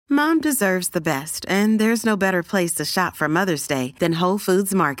Mom deserves the best, and there's no better place to shop for Mother's Day than Whole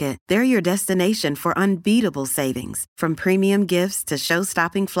Foods Market. They're your destination for unbeatable savings, from premium gifts to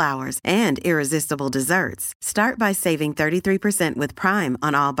show-stopping flowers and irresistible desserts. Start by saving 33% with Prime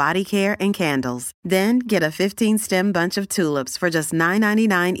on all body care and candles. Then get a 15-stem bunch of tulips for just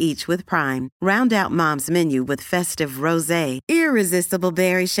 $9.99 each with Prime. Round out Mom's menu with festive rosé, irresistible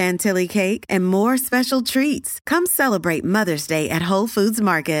berry chantilly cake, and more special treats. Come celebrate Mother's Day at Whole Foods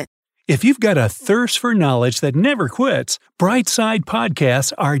Market. If you've got a thirst for knowledge that never quits, Brightside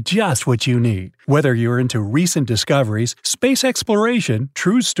Podcasts are just what you need. Whether you're into recent discoveries, space exploration,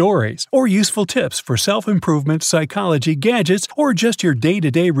 true stories, or useful tips for self-improvement, psychology, gadgets, or just your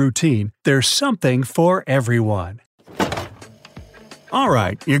day-to-day routine, there's something for everyone.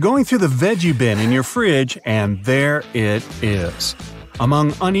 Alright, you're going through the veggie bin in your fridge, and there it is.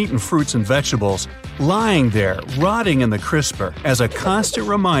 Among uneaten fruits and vegetables, lying there, rotting in the crisper, as a constant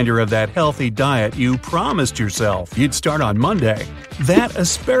reminder of that healthy diet you promised yourself you'd start on Monday. That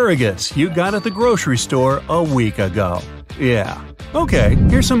asparagus you got at the grocery store a week ago. Yeah. Okay,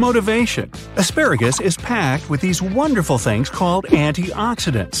 here's some motivation. Asparagus is packed with these wonderful things called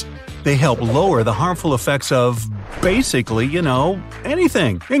antioxidants. They help lower the harmful effects of, basically,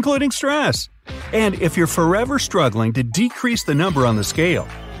 anything, including stress. And if you're forever struggling to decrease the number on the scale,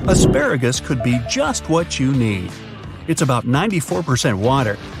 asparagus could be just what you need. It's about 94%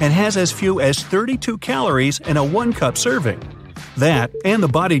 water and has as few as 32 calories in a 1-cup serving. That, and the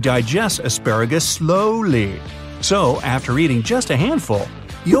body digests asparagus slowly. So, after eating just a handful,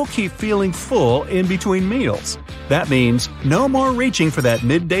 you'll keep feeling full in between meals. That means no more reaching for that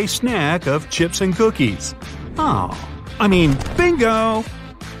midday snack of chips and cookies. Bingo!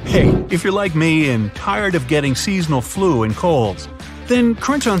 Hey, if you're like me and tired of getting seasonal flu and colds, then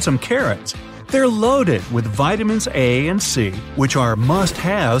crunch on some carrots. They're loaded with vitamins A and C, which are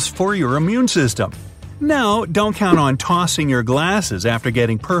must-haves for your immune system. Now, don't count on tossing your glasses after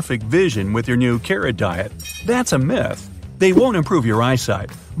getting perfect vision with your new carrot diet. That's a myth. They won't improve your eyesight,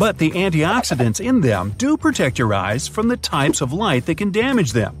 but the antioxidants in them do protect your eyes from the types of light that can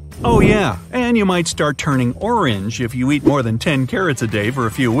damage them. Oh yeah, and you might start turning orange if you eat more than 10 carrots a day for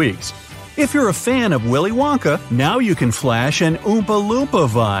a few weeks. If you're a fan of Willy Wonka, now you can flash an Oompa Loompa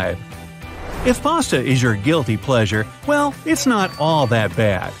vibe. If pasta is your guilty pleasure, well, it's not all that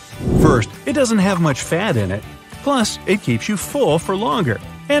bad. First, it doesn't have much fat in it. Plus, it keeps you full for longer.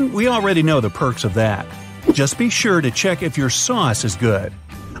 And we already know the perks of that. Just be sure to check if your sauce is good.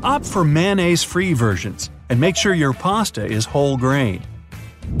 Opt for mayonnaise-free versions, and make sure your pasta is whole grain.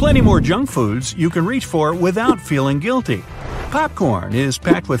 Plenty more junk foods you can reach for without feeling guilty. Popcorn is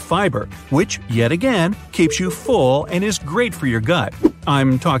packed with fiber, which, yet again, keeps you full and is great for your gut.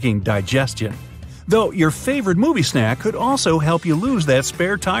 I'm talking digestion. Though your favorite movie snack could also help you lose that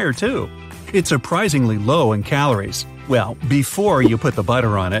spare tire too. It's surprisingly low in calories. Well, before you put the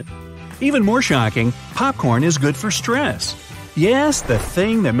butter on it. Even more shocking, popcorn is good for stress. Yes, the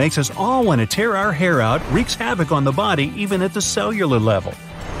thing that makes us all want to tear our hair out wreaks havoc on the body even at the cellular level.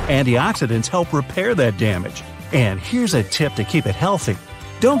 Antioxidants help repair that damage. And here's a tip to keep it healthy.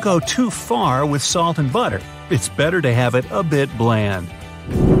 Don't go too far with salt and butter. It's better to have it a bit bland.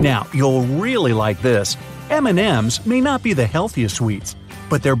 Now, you'll really like this. M&M's may not be the healthiest sweets,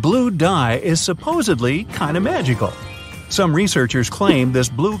 but their blue dye is supposedly kind of magical. Some researchers claim this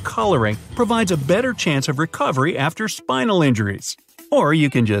blue coloring provides a better chance of recovery after spinal injuries. Or you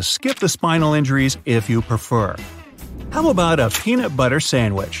can just skip the spinal injuries if you prefer. How about a peanut butter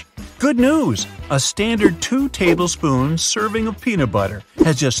sandwich? Good news! A standard 2 tablespoons serving of peanut butter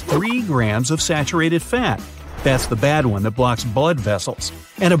has just 3 grams of saturated fat. That's the bad one that blocks blood vessels.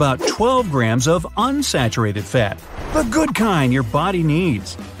 And about 12 grams of unsaturated fat. The good kind your body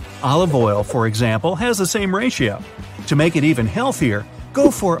needs. Olive oil, for example, has the same ratio. To make it even healthier,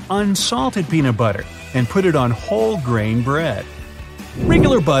 go for unsalted peanut butter and put it on whole grain bread.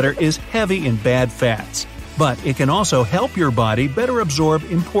 Regular butter is heavy in bad fats, but it can also help your body better absorb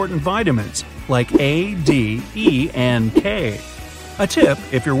important vitamins like A, D, E, and K. A tip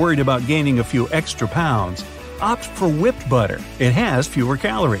if you're worried about gaining a few extra pounds, opt for whipped butter. It has fewer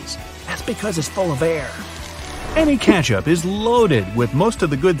calories. That's because it's full of air. Any ketchup is loaded with most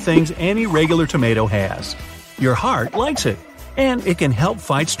of the good things any regular tomato has. Your heart likes it, and it can help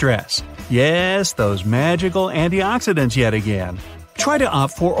fight stress. Yes, those magical antioxidants yet again. Try to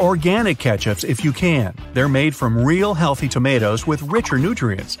opt for organic ketchups if you can. They're made from real healthy tomatoes with richer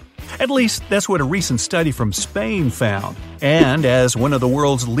nutrients. At least that's what a recent study from Spain found. And as one of the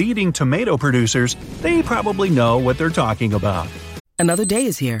world's leading tomato producers, they probably know what they're talking about. Another day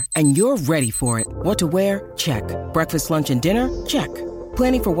is here, and you're ready for it. What to wear? Check. Breakfast, lunch, and dinner? Check.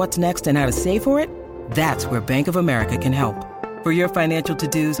 Planning for what's next and how to save for it? That's where Bank of America can help. For your financial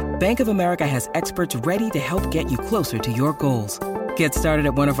to-dos, Bank of America has experts ready to help get you closer to your goals. Get started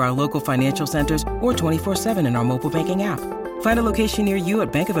at one of our local financial centers or 24/7 in our mobile banking app. Find a location near you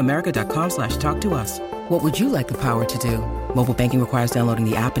at bankofamerica.com/talktous. What would you like the power to do? Mobile banking requires downloading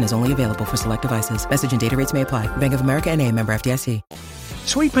the app and is only available for select devices. Message and data rates may apply. Bank of America N.A., member FDIC.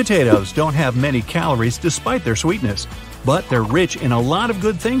 Sweet potatoes don't have many calories despite their sweetness, but they're rich in a lot of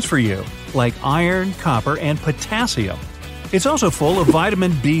good things for you, like iron, copper, and potassium. It's also full of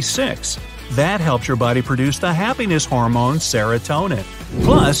vitamin B6. That helps your body produce the happiness hormone serotonin.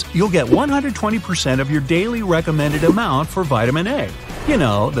 Plus, you'll get 120% of your daily recommended amount for vitamin A. You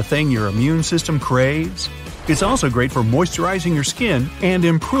know, the thing your immune system craves. It's also great for moisturizing your skin and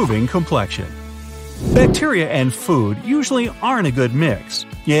improving complexion. Bacteria and food usually aren't a good mix.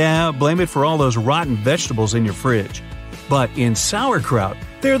 Yeah, blame it for all those rotten vegetables in your fridge. But in sauerkraut,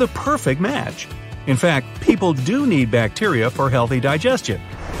 they're the perfect match. In fact, people do need bacteria for healthy digestion,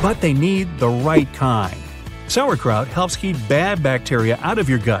 but they need the right kind. Sauerkraut helps keep bad bacteria out of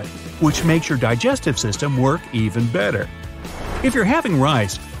your gut, which makes your digestive system work even better. If you're having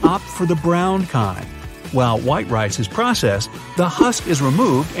rice, opt for the brown kind. While white rice is processed, the husk is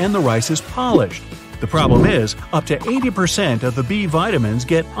removed and the rice is polished. The problem is, up to 80% of the B vitamins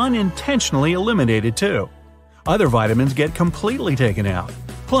get unintentionally eliminated too. Other vitamins get completely taken out.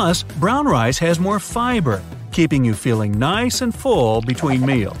 Plus, brown rice has more fiber, keeping you feeling nice and full between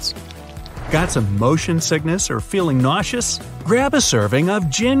meals. Got some motion sickness or feeling nauseous? Grab a serving of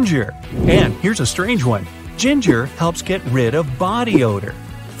ginger. And here's a strange one. Ginger helps get rid of body odor.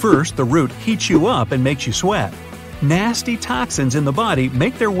 First, the root heats you up and makes you sweat. Nasty toxins in the body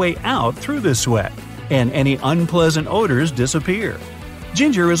make their way out through the sweat, and any unpleasant odors disappear.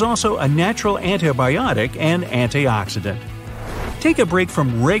 Ginger is also a natural antibiotic and antioxidant. Take a break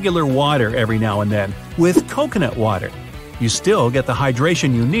from regular water every now and then with coconut water. You still get the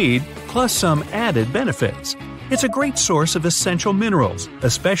hydration you need, plus some added benefits. It's a great source of essential minerals,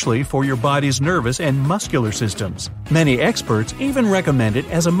 especially for your body's nervous and muscular systems. Many experts even recommend it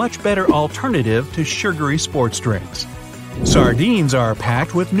as a much better alternative to sugary sports drinks. Sardines are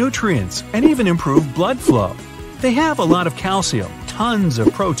packed with nutrients and even improve blood flow. They have a lot of calcium, tons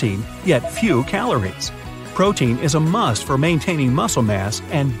of protein, yet few calories. Protein is a must for maintaining muscle mass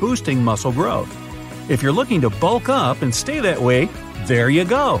and boosting muscle growth. If you're looking to bulk up and stay that way, there you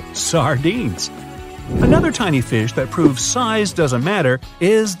go, sardines. Another tiny fish that proves size doesn't matter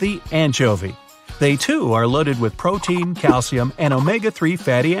is the anchovy. They too are loaded with protein, calcium, and omega-3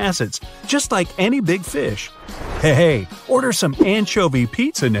 fatty acids, just like any big fish. Hey, order some anchovy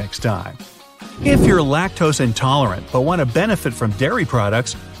pizza next time. If you're lactose intolerant but want to benefit from dairy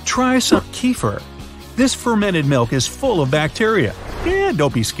products, try some kefir. This fermented milk is full of bacteria.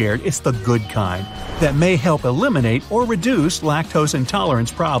 Don't be scared, it's the good kind that may help eliminate or reduce lactose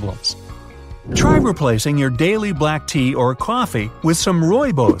intolerance problems. Try replacing your daily black tea or coffee with some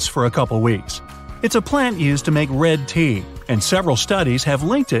rooibos for a couple weeks. It's a plant used to make red tea, and several studies have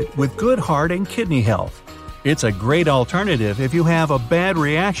linked it with good heart and kidney health. It's a great alternative if you have a bad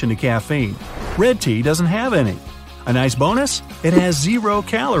reaction to caffeine. Red tea doesn't have any. A nice bonus? It has 0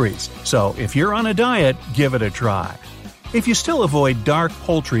 calories, so if you're on a diet, give it a try. If you still avoid dark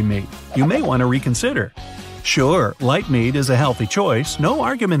poultry meat, you may want to reconsider. Sure, light meat is a healthy choice, no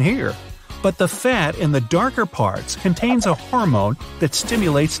argument here. But the fat in the darker parts contains a hormone that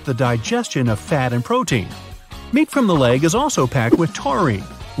stimulates the digestion of fat and protein. Meat from the leg is also packed with taurine,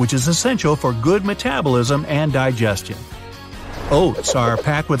 which is essential for good metabolism and digestion. Oats are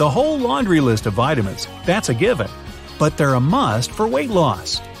packed with a whole laundry list of vitamins, that's a given. But they're a must for weight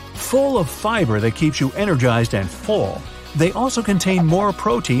loss. Full of fiber that keeps you energized and full, they also contain more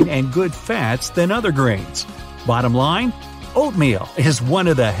protein and good fats than other grains. Bottom line, oatmeal is one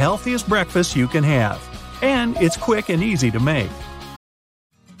of the healthiest breakfasts you can have, and it's quick and easy to make.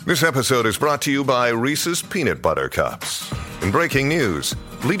 This episode is brought to you by Reese's Peanut Butter Cups. In breaking news,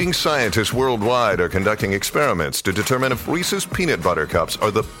 leading scientists worldwide are conducting experiments to determine if Reese's Peanut Butter Cups are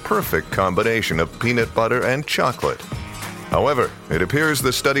the perfect combination of peanut butter and chocolate. However, it appears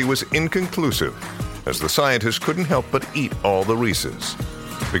the study was inconclusive, as the scientists couldn't help but eat all the Reese's.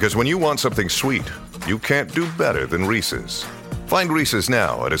 Because when you want something sweet, you can't do better than Reese's. Find Reese's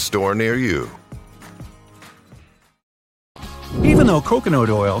now at a store near you. Even though coconut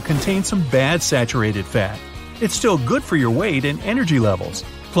oil contains some bad saturated fat, it's still good for your weight and energy levels.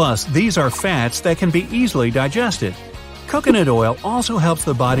 Plus, these are fats that can be easily digested. Coconut oil also helps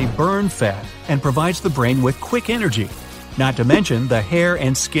the body burn fat and provides the brain with quick energy, not to mention the hair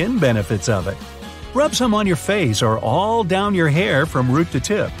and skin benefits of it. Rub some on your face or all down your hair from root to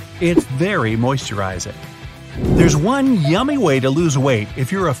tip. It's very moisturizing. There's one yummy way to lose weight if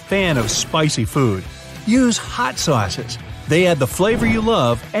you're a fan of spicy food. Use hot sauces. They add the flavor you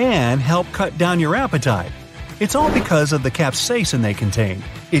love and help cut down your appetite. It's all because of the capsaicin they contain.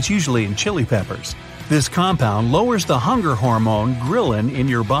 It's usually in chili peppers. This compound lowers the hunger hormone ghrelin in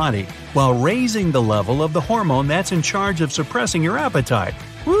your body while raising the level of the hormone that's in charge of suppressing your appetite.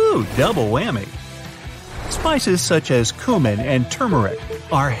 Woo, double whammy. Spices such as cumin and turmeric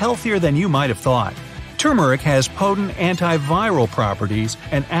are healthier than you might have thought. Turmeric has potent antiviral properties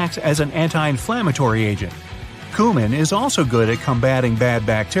and acts as an anti-inflammatory agent. Cumin is also good at combating bad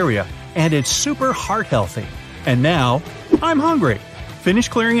bacteria, and it's super heart healthy. And now, I'm hungry. Finish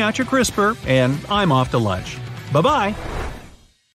clearing out your crisper, and I'm off to lunch. Bye-bye!